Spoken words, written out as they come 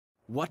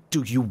What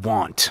do you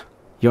want?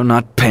 You're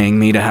not paying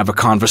me to have a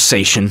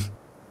conversation.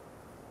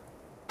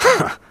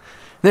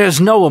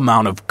 There's no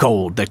amount of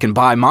gold that can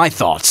buy my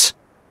thoughts.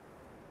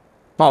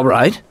 All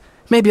right,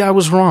 maybe I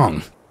was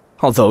wrong,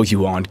 although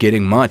you aren't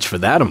getting much for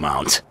that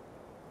amount.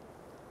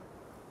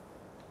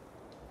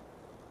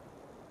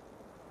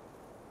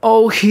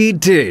 Oh, he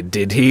did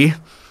he?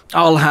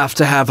 I'll have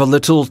to have a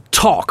little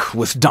talk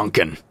with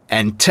Duncan,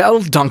 and tell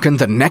Duncan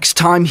the next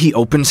time he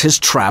opens his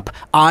trap,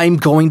 I'm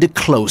going to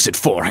close it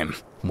for him.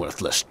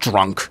 Worthless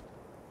drunk.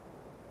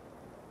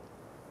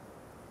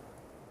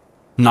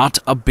 Not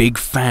a big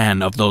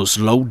fan of those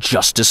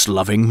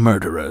low-justice-loving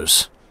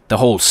murderers. The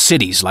whole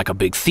city's like a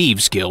big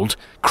thieves' guild,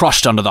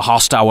 crushed under the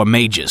hostile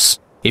mages.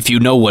 If you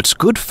know what's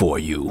good for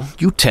you,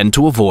 you tend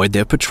to avoid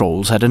their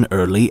patrols at an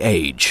early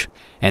age.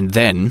 And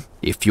then,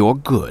 if you're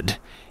good,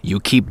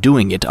 you keep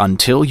doing it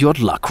until your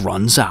luck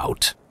runs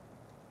out.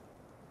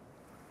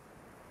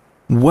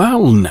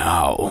 Well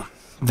now,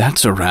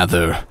 that's a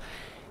rather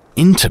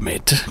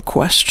intimate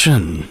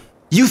question.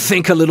 You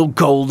think a little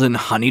gold and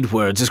honeyed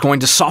words is going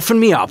to soften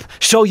me up,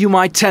 show you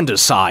my tender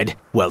side?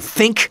 Well,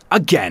 think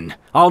again.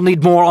 I'll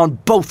need more on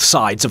both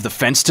sides of the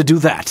fence to do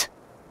that.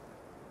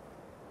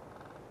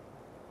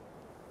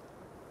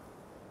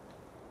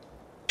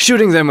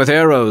 Shooting them with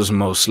arrows,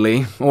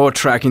 mostly, or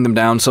tracking them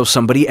down so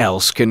somebody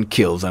else can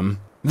kill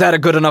them. That a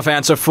good enough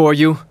answer for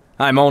you?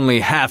 I'm only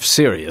half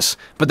serious,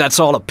 but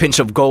that's all a pinch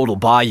of gold will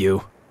buy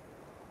you.